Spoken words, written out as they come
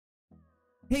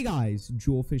Hey guys,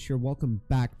 Julfish here. Welcome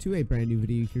back to a brand new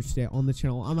video here today on the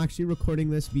channel. I'm actually recording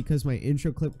this because my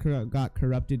intro clip got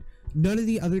corrupted. None of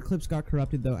the other clips got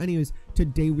corrupted though. Anyways,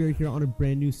 today we're here on a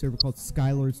brand new server called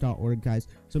Skylords.org, guys.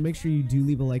 So make sure you do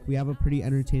leave a like. We have a pretty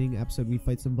entertaining episode. We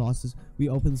fight some bosses. We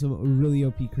open some really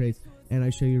OP crates, and I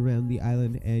show you around the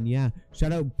island. And yeah,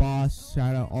 shout out boss,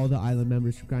 shout out all the island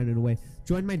members for grinding away.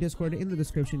 Join my Discord in the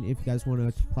description if you guys want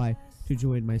to apply to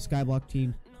join my Skyblock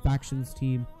team, factions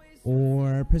team,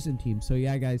 or prison team. So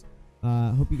yeah guys,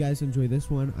 hope you guys enjoy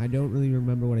this one. I don't really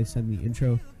remember what I said in the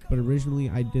intro, but originally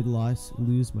I did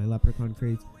lose my leprechaun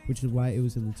crates, which is why it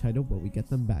was in the title, but we get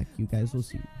them back. You guys will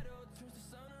see.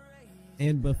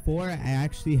 And before I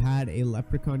actually had a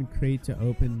leprechaun crate to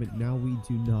open, but now we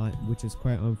do not, which is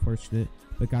quite unfortunate.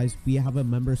 But guys, we have a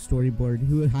member storyboard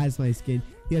who has my skin.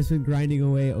 He has been grinding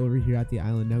away over here at the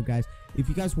island. Now guys, if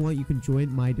you guys want, you can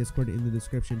join my Discord in the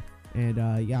description.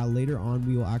 And yeah, later on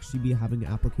we will actually be having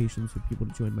applications for people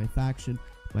to join my faction,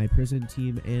 my prison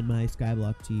team, and my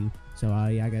Skyblock team. So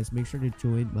yeah guys, make sure to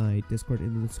join my Discord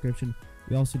in the description.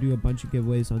 We also do a bunch of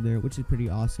giveaways on there, which is pretty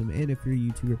awesome. And if you're a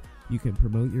YouTuber, you can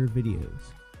promote your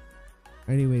videos.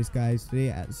 Anyways guys,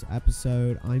 today's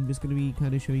episode, I'm just going to be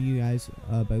kind of showing you guys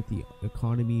about the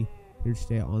economy here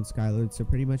today on Skylords. So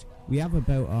pretty much we have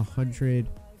about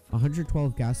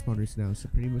 112 gas spawners now. So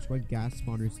pretty much what gas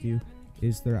spawners do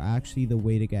is they're actually the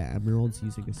way to get emeralds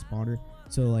using a spawner.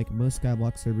 So like most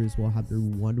Skyblock servers will have their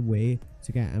one way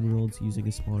to get emeralds using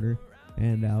a spawner,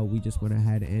 and we just went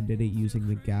ahead and did it using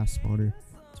the gas spawner.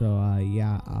 So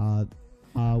yeah,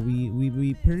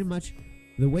 we pretty much,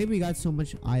 the way we got so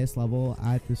much IS level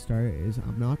at the start is,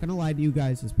 I'm not gonna lie to you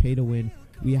guys, is pay to win.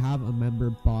 We have a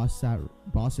member, boss at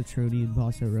Trony and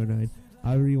boss at Ronine,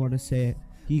 however you want to say it.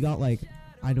 He got like,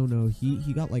 I don't know,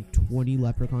 he got like 20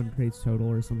 leprechaun crates total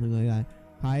or something like that.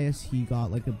 Highest, he got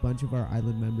like a bunch of our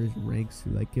island members ranks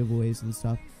through like giveaways and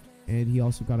stuff, and he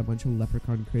also got a bunch of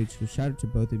leprechaun crates. So shout out to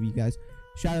both of you guys.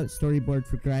 Shout out storyboard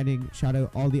for grinding. Shout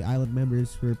out all the island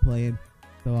members for playing.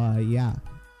 So yeah,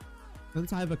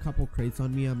 since I have a couple crates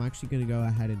on me, I'm actually gonna go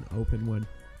ahead and open one.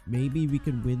 Maybe we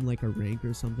can win like a rank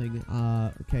or something.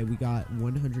 Okay, we got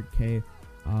 100k.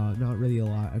 Not really a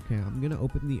lot. Okay, I'm gonna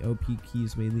open the OP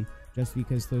keys mainly, just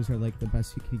because those are like the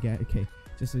best you can get. Okay,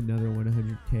 just another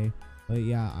 100k. But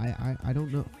yeah, I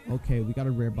don't know. Okay, we got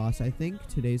a rare boss. I think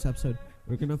today's episode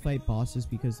we're gonna fight bosses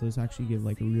because those actually give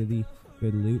like a really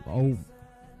good loot. Oh,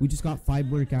 we just got 5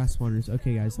 more gas spawners.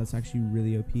 Okay guys, that's actually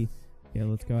really OP. Okay,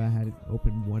 let's go ahead and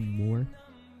open one more.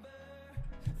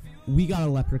 We got a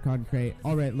leprechaun crate.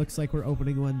 All right, looks like we're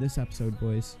opening one this episode,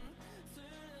 boys.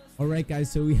 All right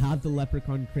guys, so we have the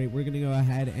leprechaun crate. We're gonna go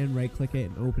ahead and right click it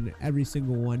and open every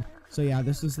single one. So yeah,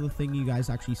 this is the thing you guys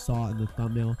actually saw in the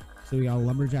thumbnail. So we got a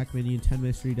lumberjack minion, 10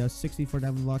 mystery dust, 64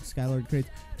 diamond block Skylord crates,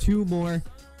 2 more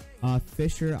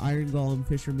fisher, iron golem,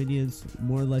 fisher minions,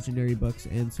 more legendary books,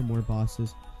 and some more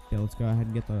bosses. Okay, let's go ahead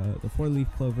and get the 4-leaf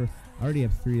clover. I already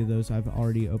have 3 of those. I've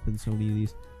already opened so many of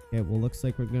these. Okay, well looks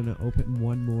like we're gonna open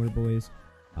one more, boys.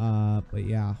 But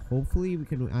yeah, hopefully we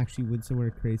can actually win some more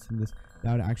crates in this.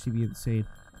 That would actually be insane.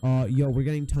 Yo, we're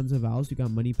getting tons of owls. We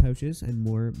got money pouches and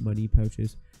more money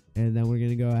pouches. And then we're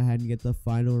gonna go ahead and get the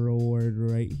final reward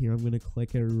right here. I'm gonna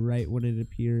click it right when it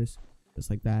appears, just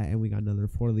like that. And we got another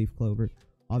 4-leaf clover,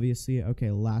 obviously.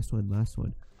 Okay, last one.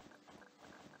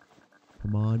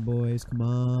 Come on, boys, come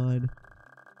on.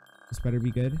 This better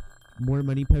be good. More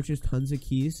money pouches, tons of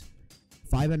keys,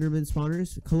 5 enderman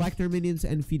spawners, collector minions,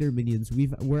 and feeder minions.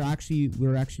 We're actually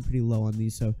pretty low on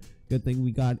these, so good thing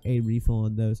we got a refill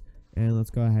on those. And let's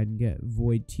go ahead and get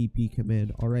void TP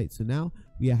command. All right, so now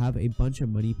we have a bunch of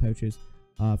money pouches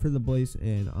for the boys.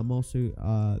 And I'm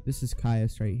also this is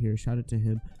Caius right here, shout out to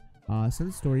him.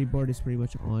 Since storyboard is pretty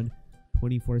much on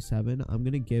 24/7, I'm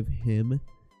gonna give him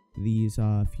these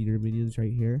feeder minions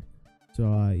right here.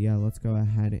 So yeah, let's go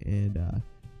ahead and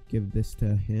give this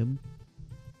to him.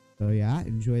 So yeah,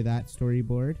 enjoy that,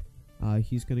 storyboard.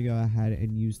 He's gonna go ahead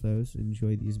and use those.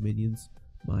 Enjoy these minions,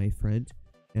 my friend.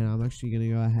 And I'm actually gonna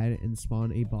go ahead and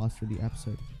spawn a boss for the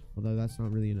episode, although that's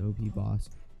not really an OP boss.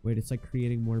 Wait, it's like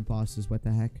creating more bosses. What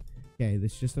the heck? Okay,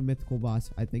 this is just a mythical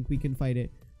boss. I think we can fight it.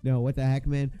 No, what the heck,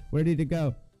 man? Where did it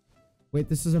go? Wait,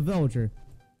 this is a villager.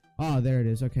 Oh, there it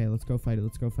is. Okay, let's go fight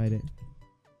it.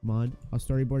 Come on. Our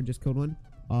storyboard just killed one.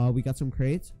 We got some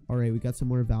crates. All right, we got some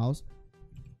more valves.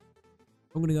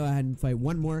 I'm gonna go ahead and fight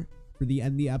one more for the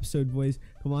end of the episode, boys.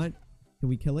 Come on. Can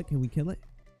we kill it?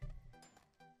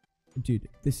 Dude,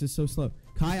 this is so slow.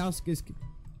 Kiosk is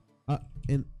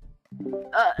I'm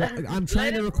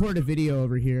trying to record a video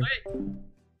over here.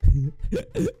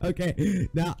 Okay,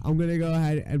 now I'm gonna go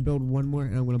ahead and build one more,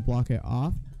 and I'm gonna block it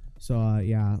off. So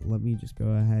yeah, let me just go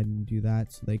ahead and do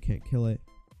that so they can't kill it,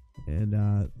 and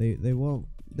they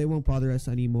won't bother us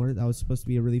anymore. That was supposed to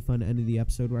be a really fun end of the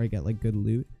episode where I get like good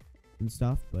loot and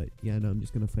stuff, but yeah, no, I'm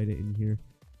just gonna fight it in here.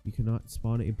 You cannot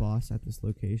spawn a boss at this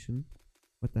location.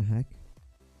 What the heck?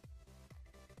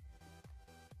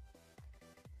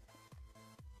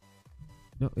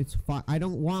 No, it's fine. I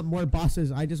don't want more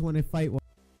bosses. I just want to fight one.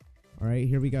 All right,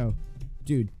 here we go.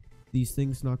 Dude, these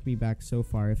things knocked me back so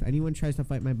far. If anyone tries to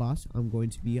fight my boss, I'm going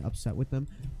to be upset with them.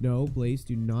 No, Blaze,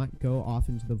 do not go off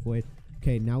into the void.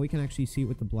 Okay, now we can actually see it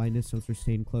with the blindness since we're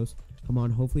staying close. Come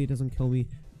on, hopefully it doesn't kill me.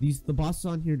 The bosses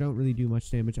on here don't really do much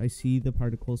damage. I see the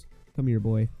particles. Come here,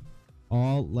 boy.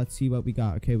 Let's see what we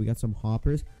got. Okay, we got some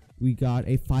hoppers. We got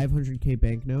a 500k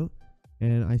banknote.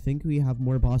 And I think we have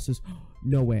more bosses.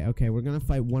 No way. Okay, we're going to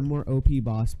fight one more OP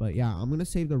boss. But yeah, I'm going to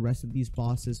save the rest of these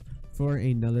bosses for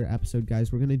another episode,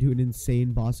 guys. We're going to do an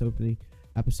insane boss opening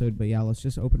episode. But yeah, let's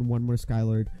just open one more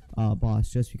Skylord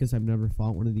boss. Just because I've never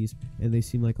fought one of these. And they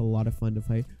seem like a lot of fun to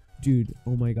fight. Dude,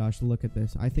 oh my gosh, look at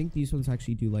this. I think these ones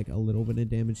actually do like a little bit of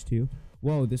damage too.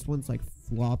 Whoa, this one's like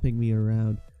flopping me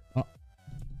around.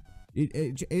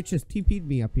 It just TP'd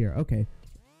me up here. Okay.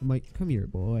 I'm like, come here,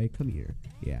 boy. Come here.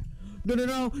 Yeah. No, no,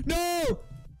 no, no!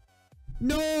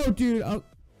 No, dude. Oh.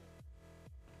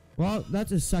 Well,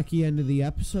 that's a sucky end of the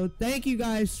episode. Thank you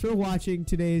guys for watching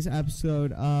today's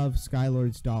episode of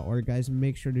Skylords.org, guys.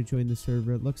 Make sure to join the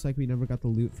server. It looks like we never got the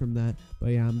loot from that.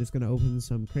 But yeah, I'm just going to open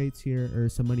some crates here, or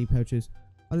some money pouches.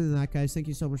 Other than that, guys, thank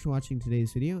you so much for watching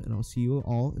today's video, and I'll see you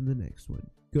all in the next one.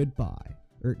 Goodbye.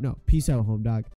 Or no, peace out, home dog.